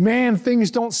 Man,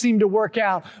 things don't seem to work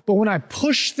out. But when I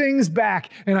push things back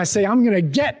and I say, I'm going to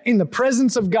get in the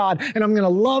presence of God and I'm going to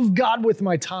love God with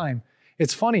my time,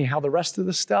 it's funny how the rest of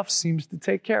the stuff seems to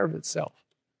take care of itself.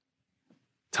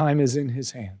 Time is in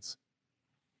his hands.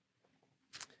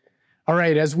 All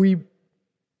right, as we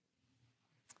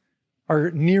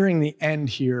are nearing the end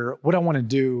here, what I want to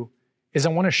do is I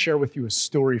want to share with you a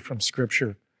story from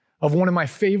Scripture of one of my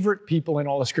favorite people in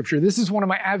all of Scripture. This is one of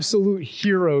my absolute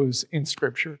heroes in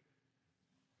Scripture.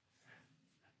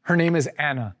 Her name is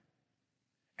Anna.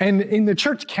 And in the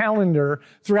church calendar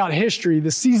throughout history,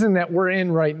 the season that we're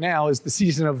in right now is the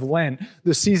season of Lent,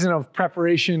 the season of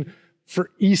preparation for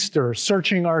Easter,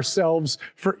 searching ourselves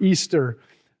for Easter,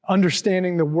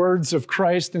 understanding the words of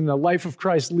Christ and the life of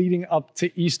Christ leading up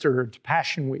to Easter, to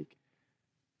Passion Week.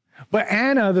 But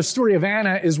Anna, the story of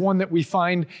Anna, is one that we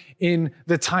find in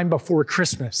the time before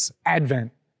Christmas,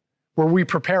 Advent, where we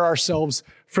prepare ourselves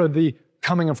for the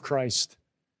coming of Christ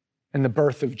and the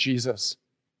birth of Jesus.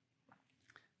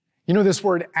 You know this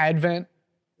word Advent,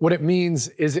 what it means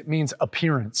is it means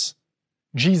appearance.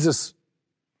 Jesus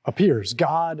appears.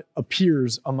 God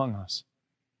appears among us.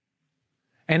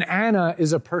 And Anna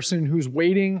is a person who's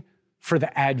waiting for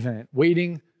the Advent,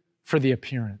 waiting for the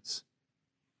appearance.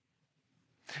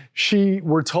 She,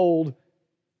 we're told,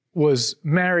 was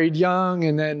married young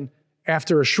and then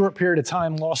after a short period of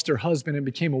time lost her husband and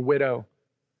became a widow.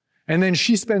 And then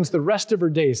she spends the rest of her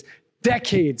days,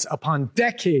 decades upon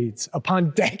decades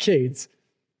upon decades,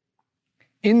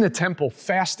 in the temple,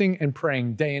 fasting and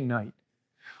praying day and night,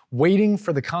 waiting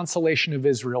for the consolation of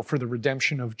Israel, for the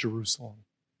redemption of Jerusalem.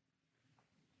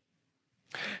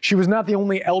 She was not the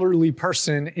only elderly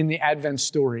person in the Advent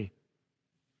story.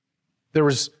 There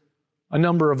was a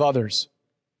number of others.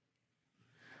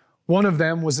 One of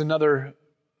them was another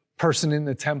person in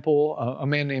the temple, a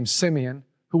man named Simeon,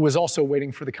 who was also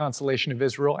waiting for the consolation of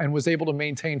Israel and was able to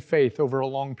maintain faith over a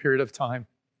long period of time.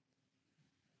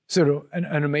 So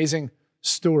an amazing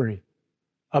story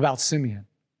about Simeon.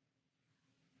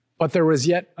 But there was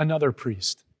yet another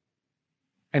priest,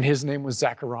 and his name was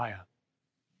Zechariah.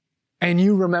 And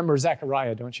you remember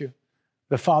Zechariah, don't you?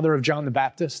 The father of John the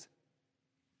Baptist.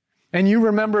 And you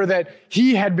remember that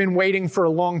he had been waiting for a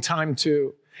long time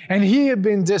too. And he had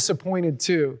been disappointed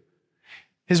too.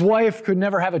 His wife could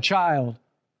never have a child,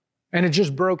 and it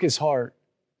just broke his heart.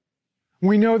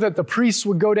 We know that the priests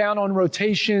would go down on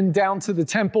rotation down to the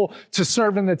temple to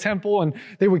serve in the temple, and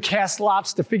they would cast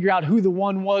lots to figure out who the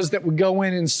one was that would go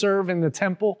in and serve in the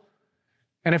temple.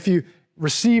 And if you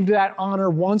received that honor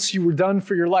once, you were done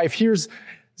for your life. Here's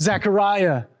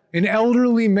Zechariah, an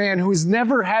elderly man who has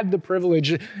never had the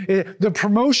privilege. The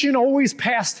promotion always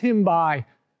passed him by.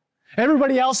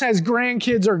 Everybody else has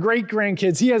grandkids or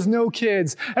great-grandkids. He has no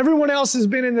kids. Everyone else has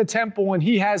been in the temple and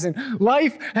he hasn't.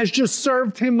 Life has just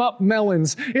served him up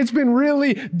melons. It's been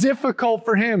really difficult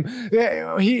for him.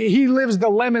 He lives the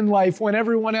lemon life when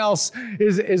everyone else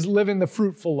is living the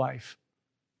fruitful life.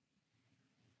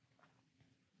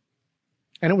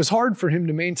 And it was hard for him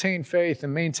to maintain faith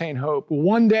and maintain hope.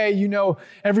 One day, you know,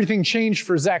 everything changed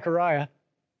for Zechariah.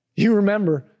 You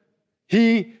remember,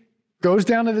 he goes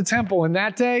down to the temple, and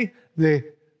that day, the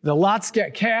lots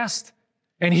get cast,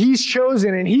 and he's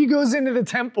chosen, and he goes into the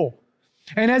temple.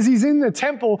 And as he's in the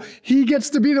temple, he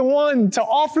gets to be the one to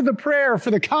offer the prayer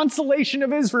for the consolation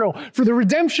of Israel, for the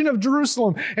redemption of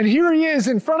Jerusalem. And here he is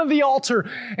in front of the altar,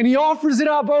 and he offers it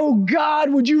up. Oh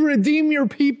God, would you redeem your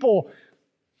people?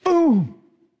 Boom!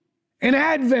 In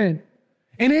Advent,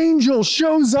 an angel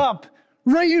shows up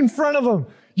right in front of him.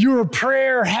 Your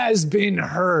prayer has been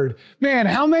heard. Man,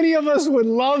 how many of us would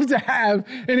love to have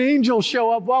an angel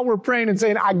show up while we're praying and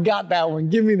saying, I got that one.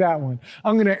 Give me that one.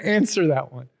 I'm going to answer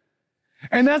that one.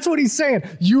 And that's what he's saying.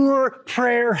 Your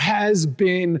prayer has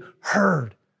been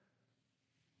heard.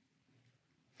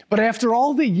 But after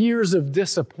all the years of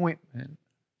disappointment,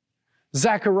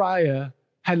 Zechariah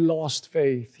had lost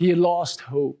faith. He had lost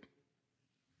hope.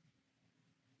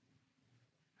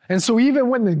 And so even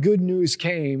when the good news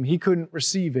came, he couldn't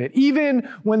receive it. Even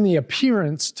when the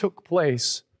appearance took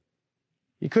place,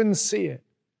 he couldn't see it.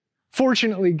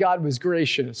 Fortunately, God was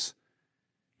gracious,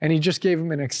 and he just gave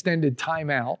him an extended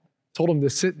timeout, told him to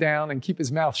sit down and keep his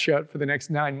mouth shut for the next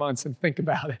 9 months and think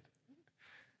about it.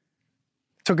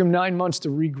 It took him 9 months to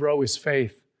regrow his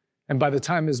faith, and by the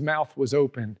time his mouth was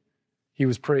open, he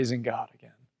was praising God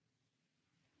again.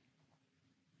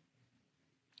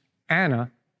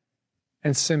 Anna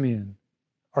and Simeon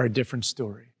are a different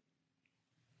story.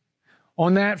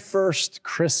 On that first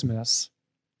Christmas,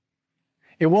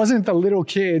 it wasn't the little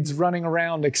kids running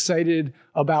around excited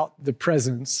about the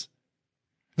presents.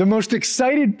 The most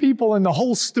excited people in the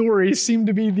whole story seemed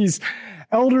to be these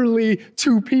elderly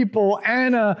two people,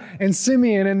 Anna and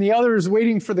Simeon, and the others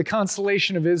waiting for the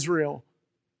consolation of Israel.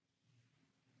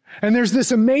 And there's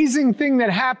this amazing thing that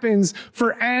happens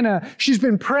for Anna. She's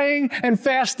been praying and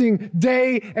fasting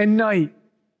day and night.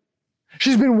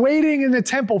 She's been waiting in the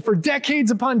temple for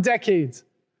decades upon decades.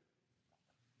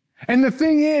 And the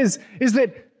thing is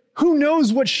that who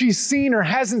knows what she's seen or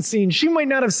hasn't seen? She might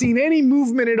not have seen any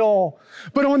movement at all.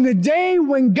 But on the day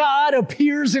when God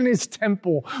appears in his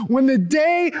temple, when the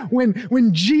day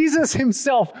when Jesus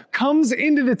himself comes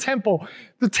into the temple,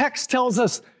 the text tells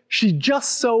us she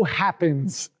just so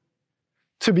happens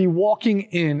to be walking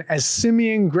in as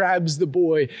Simeon grabs the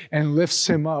boy and lifts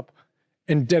him up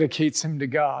and dedicates him to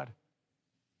God.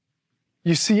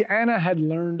 You see, Anna had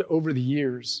learned over the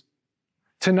years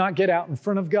to not get out in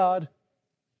front of God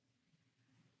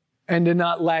and to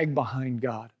not lag behind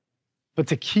God, but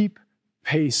to keep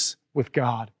pace with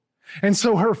God. And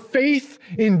so her faith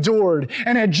endured,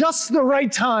 and at just the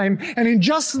right time and in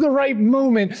just the right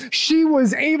moment, she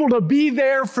was able to be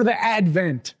there for the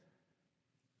Advent.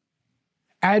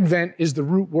 Advent is the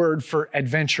root word for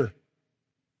adventure.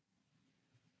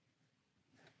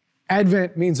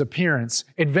 Advent means appearance.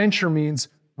 Adventure means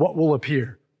what will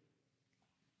appear.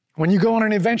 When you go on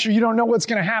an adventure, you don't know what's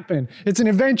going to happen. It's an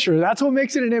adventure. That's what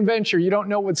makes it an adventure. You don't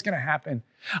know what's going to happen.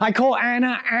 I call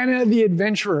Anna the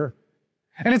adventurer.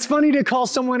 And it's funny to call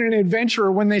someone an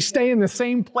adventurer when they stay in the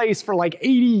same place for like 80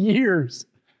 years.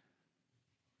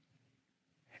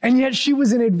 And yet she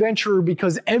was an adventurer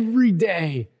because every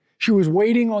day she was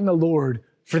waiting on the Lord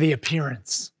for the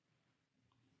appearance.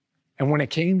 And when it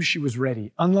came, she was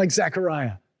ready, unlike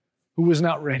Zechariah, who was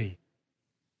not ready.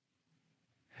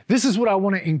 This is what I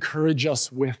want to encourage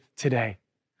us with today.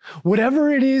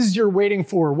 Whatever it is you're waiting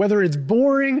for, whether it's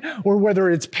boring or whether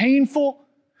it's painful,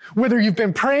 whether you've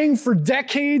been praying for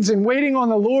decades and waiting on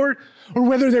the Lord, or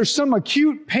whether there's some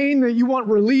acute pain that you want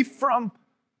relief from,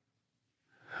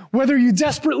 whether you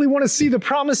desperately want to see the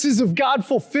promises of God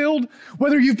fulfilled,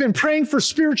 whether you've been praying for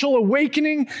spiritual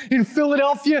awakening in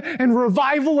Philadelphia and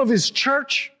revival of his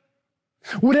church,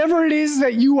 whatever it is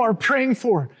that you are praying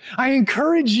for, I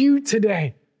encourage you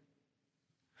today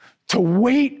to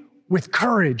wait with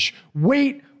courage,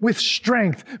 wait with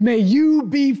strength. May you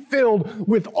be filled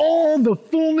with all the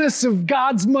fullness of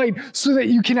God's might so that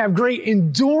you can have great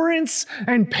endurance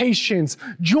and patience,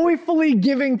 joyfully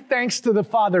giving thanks to the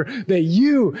Father that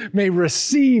you may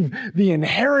receive the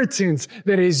inheritance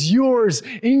that is yours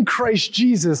in Christ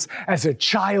Jesus as a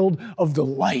child of the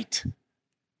light.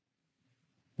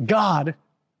 God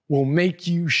will make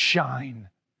you shine.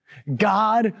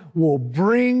 God will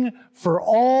bring for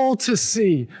all to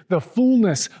see the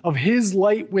fullness of his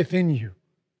light within you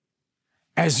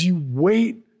as you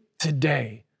wait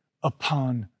today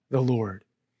upon the Lord.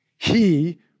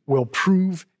 He will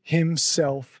prove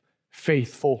himself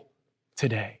faithful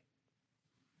today.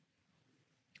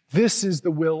 This is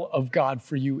the will of God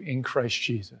for you in Christ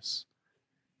Jesus,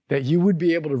 that you would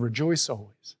be able to rejoice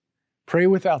always, pray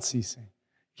without ceasing,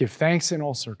 give thanks in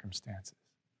all circumstances.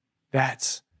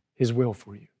 That's his will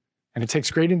for you. And it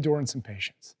takes great endurance and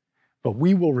patience. But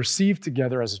we will receive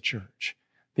together as a church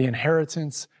the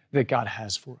inheritance that God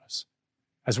has for us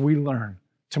as we learn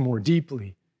to more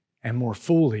deeply and more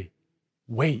fully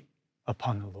wait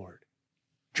upon the Lord.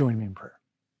 Join me in prayer.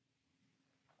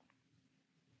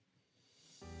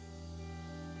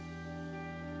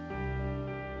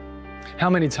 How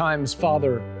many times,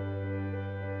 Father,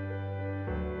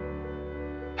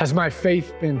 has my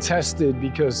faith been tested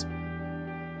because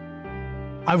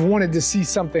I've wanted to see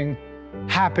something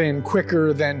happen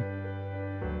quicker than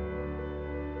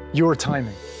your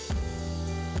timing?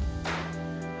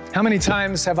 How many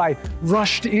times have I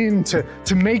rushed in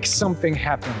to make something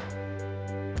happen?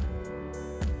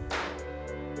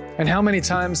 And how many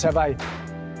times have I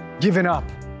given up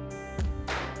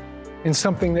in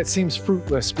something that seems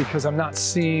fruitless because I'm not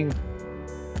seeing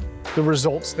the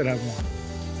results that I want?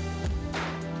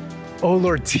 Oh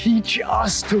Lord, teach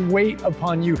us to wait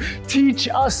upon you. Teach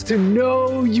us to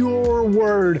know your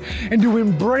word and to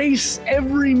embrace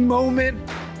every moment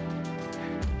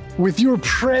with your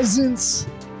presence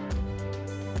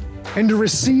and to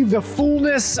receive the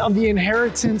fullness of the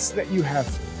inheritance that you have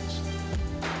for us.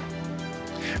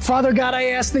 Father God, I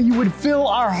ask that you would fill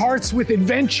our hearts with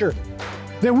adventure,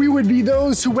 that we would be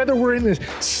those who, whether we're in the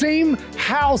same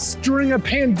house during a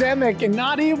pandemic and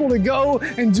not able to go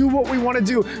and do what we want to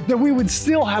do, that we would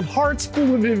still have hearts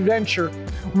full of adventure,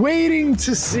 waiting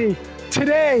to see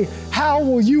Today, how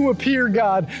will you appear,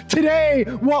 God? Today,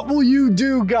 what will you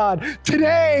do, God?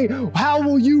 Today, how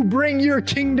will you bring your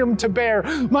kingdom to bear?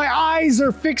 My eyes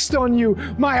are fixed on you.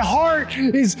 My heart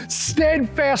is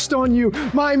steadfast on you.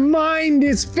 My mind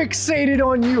is fixated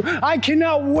on you. I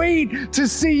cannot wait to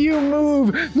see you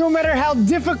move, no matter how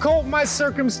difficult my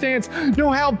circumstance,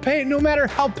 no matter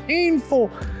how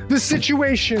painful the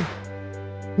situation.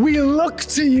 We look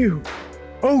to you,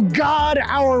 oh God,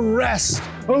 our rest,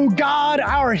 oh God,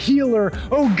 our healer,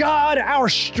 oh God, our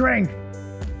strength.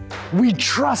 We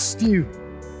trust you.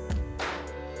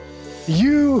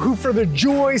 You who for the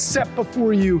joy set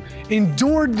before you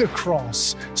endured the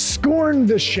cross, scorned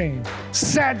the shame,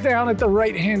 sat down at the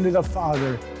right hand of the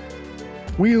Father.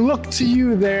 We look to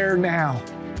you there now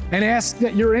and ask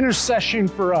that your intercession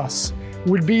for us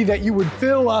would be that you would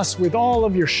fill us with all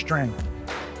of your strength,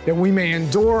 that we may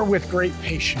endure with great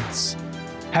patience,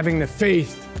 having the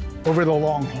faith over the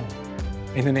long haul.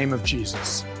 In the name of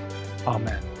Jesus,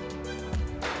 amen.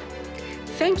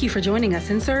 Thank you for joining us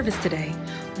in service today.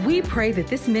 We pray that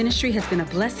this ministry has been a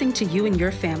blessing to you and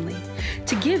your family.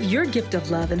 To give your gift of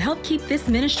love and help keep this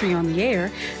ministry on the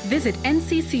air, visit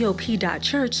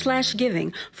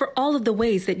nccop.church/giving for all of the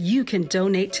ways that you can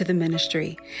donate to the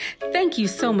ministry. Thank you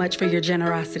so much for your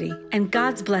generosity and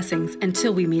God's blessings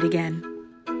until we meet again.